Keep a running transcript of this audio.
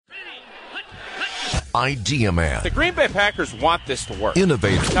idea man, The Green Bay Packers want this to work.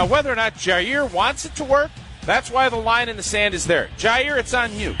 innovator, Now, whether or not Jair wants it to work, that's why the line in the sand is there. Jair, it's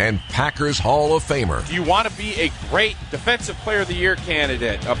on you. and Packers Hall of Famer. Do you want to be a great Defensive Player of the Year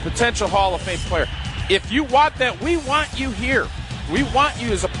candidate, a potential Hall of Fame player? If you want that, we want you here. We want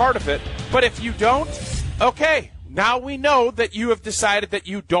you as a part of it. But if you don't, okay, now we know that you have decided that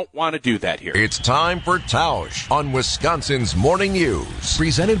you don't want to do that here. It's time for Tausch on Wisconsin's Morning News.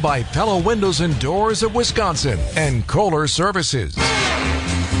 Presented by Pella Windows and Doors of Wisconsin and Kohler Services.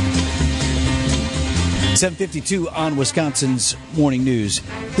 7:52 on Wisconsin's Morning News.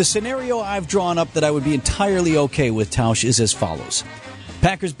 The scenario I've drawn up that I would be entirely okay with, Tausch, is as follows.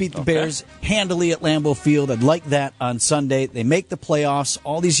 Packers beat the Bears handily at Lambeau Field. I'd like that on Sunday. They make the playoffs.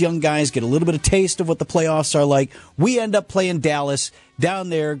 All these young guys get a little bit of taste of what the playoffs are like. We end up playing Dallas down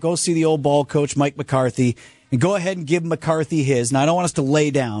there. Go see the old ball coach, Mike McCarthy, and go ahead and give McCarthy his. Now, I don't want us to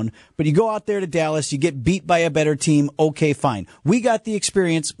lay down, but you go out there to Dallas, you get beat by a better team. Okay, fine. We got the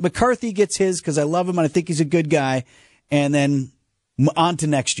experience. McCarthy gets his because I love him and I think he's a good guy. And then on to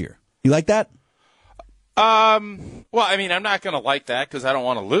next year. You like that? Well, I mean, I'm not going to like that because I don't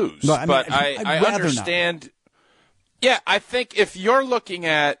want to lose. No, I mean, but I'd I rather understand. Not. Yeah, I think if you're looking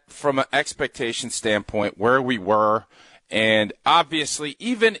at from an expectation standpoint where we were, and obviously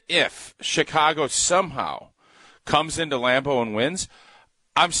even if Chicago somehow comes into Lambeau and wins,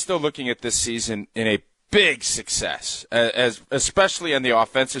 I'm still looking at this season in a big success, as especially on the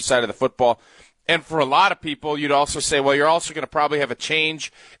offensive side of the football. And for a lot of people, you'd also say, well, you're also going to probably have a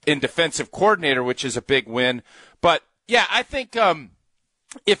change in defensive coordinator, which is a big win. But, yeah, I think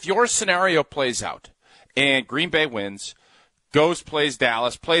if your scenario plays out and Green Bay wins, plays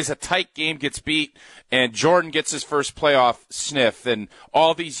Dallas, plays a tight game, gets beat, and Jordan gets his first playoff sniff, and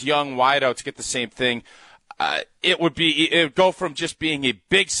all these young wideouts get the same thing, it would go from just being a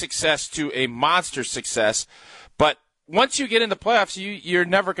big success to a monster success. But once you get in the playoffs, you're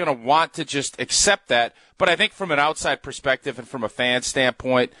never going to want to just accept that. But I think from an outside perspective and from a fan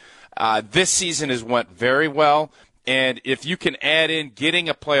standpoint, this season has went very well. And if you can add in getting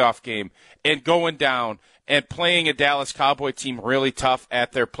a playoff game and going down and playing a Dallas Cowboy team really tough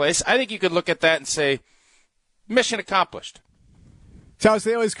at their place, I think you could look at that and say, mission accomplished. Tausch,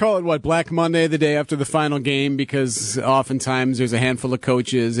 they always call it, Black Monday, the day after the final game, because oftentimes there's a handful of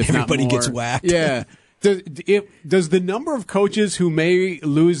coaches, if everybody not more. gets whacked. Yeah. Does the number of coaches who may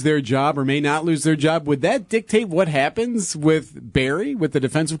lose their job or may not lose their job, would that dictate what happens with Barry, with the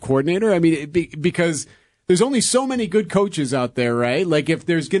defensive coordinator? I mean, because there's only so many good coaches out there, right? Like, if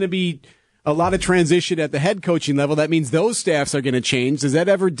there's going to be a lot of transition at the head coaching level, that means those staffs are going to change. Does that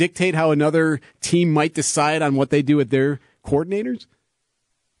ever dictate how another team might decide on what they do with their coordinators?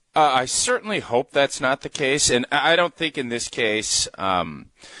 I certainly hope that's not the case, and I don't think in this case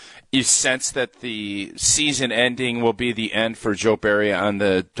you sense that the season ending will be the end for Joe Barry on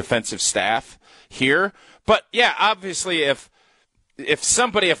the defensive staff here. But, yeah, obviously if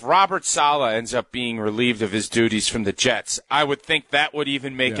Robert Saleh ends up being relieved of his duties from the Jets, I would think that would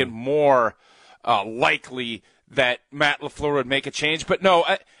even make it more likely that Matt LaFleur would make a change. But, no,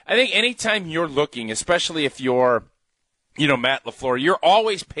 I think anytime you're looking, especially if you're Matt LaFleur, you're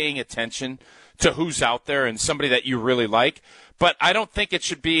always paying attention to who's out there and somebody that you really like. But I don't think it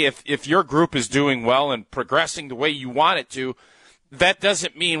should be if your group is doing well and progressing the way you want it to, that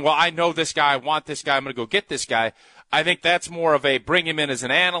doesn't mean, well, I know this guy, I want this guy, I'm going to go get this guy. I think that's more of a bring him in as an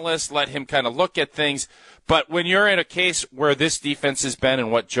analyst, let him kind of look at things. But when you're in a case where this defense has been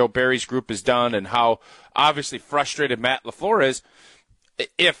and what Joe Barry's group has done and how obviously frustrated Matt LaFleur is,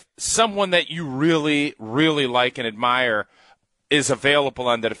 if someone that you really, really like and admire is available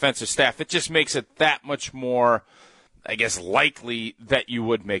on the defensive staff, it just makes it that much more, I guess, likely that you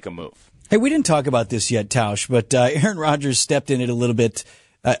would make a move. Hey, we didn't talk about this yet, Tausch, but Aaron Rodgers stepped in it a little bit.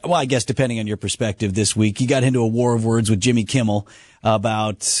 Well, I guess depending on your perspective this week, he got into a war of words with Jimmy Kimmel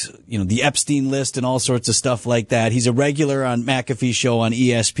about, the Epstein list and all sorts of stuff like that. He's a regular on McAfee's show on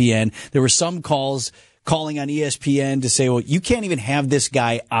ESPN. There were some calling on ESPN to say, well, you can't even have this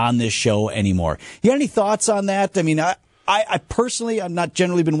guy on this show anymore. You got any thoughts on that? I mean, I personally, I'm not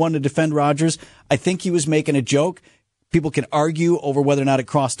generally been one to defend Rodgers. I think he was making a joke. People can argue over whether or not it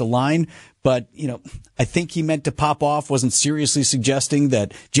crossed a line, but, I think he meant to pop off, wasn't seriously suggesting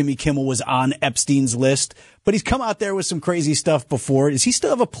that Jimmy Kimmel was on Epstein's list, but he's come out there with some crazy stuff before. Does he still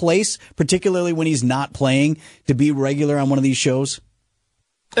have a place, particularly when he's not playing, to be regular on one of these shows?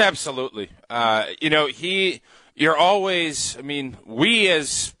 Absolutely. You're always, we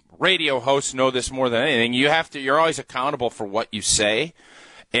as radio hosts know this more than anything. You're always accountable for what you say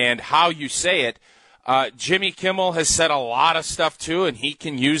and how you say it. Jimmy Kimmel has said a lot of stuff, too, and he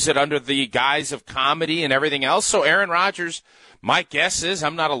can use it under the guise of comedy and everything else. So Aaron Rodgers, my guess is,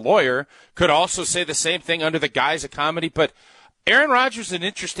 I'm not a lawyer, could also say the same thing under the guise of comedy. But Aaron Rodgers is an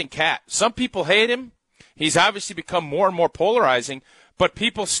interesting cat. Some people hate him. He's obviously become more and more polarizing, but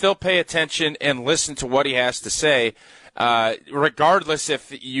people still pay attention and listen to what he has to say, regardless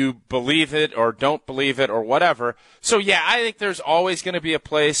if you believe it or don't believe it or whatever. So, yeah, I think there's always going to be a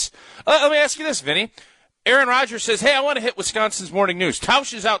place. Let me ask you this, Vinny. Aaron Rodgers says, hey, I want to hit Wisconsin's Morning News.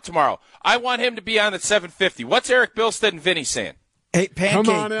 Tausch is out tomorrow. I want him to be on at 7:50. What's Eric Bilstead and Vinny saying? Hey,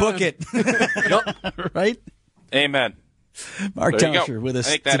 Pancake, book it. Yep. Right? Amen. Mark Tauscher with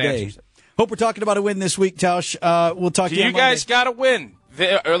us today. Hope we're talking about a win this week, Tausch. We'll talk to you on Monday. You guys got to win.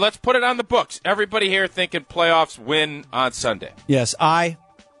 Or let's put it on the books. Everybody here thinking playoffs win on Sunday. Yes,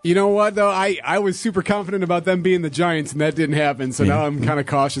 You know what, though? I was super confident about them being the Giants, and that didn't happen. So now I'm kind of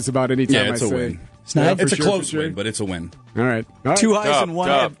cautious about any time I say. Win. It's a close win, but it's a win. All right. 2 highs and 1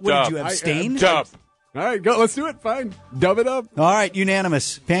 head. What did you abstain? Dub. All right, go. Let's do it. Fine. Dub it up. All right,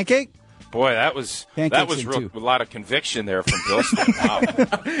 unanimous. Pancake? Boy, that was a lot of conviction there from Bilstead. Wow.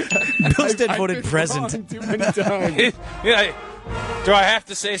 Bilstead voted present. Too many times. Do I have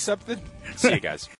to say something? See you guys.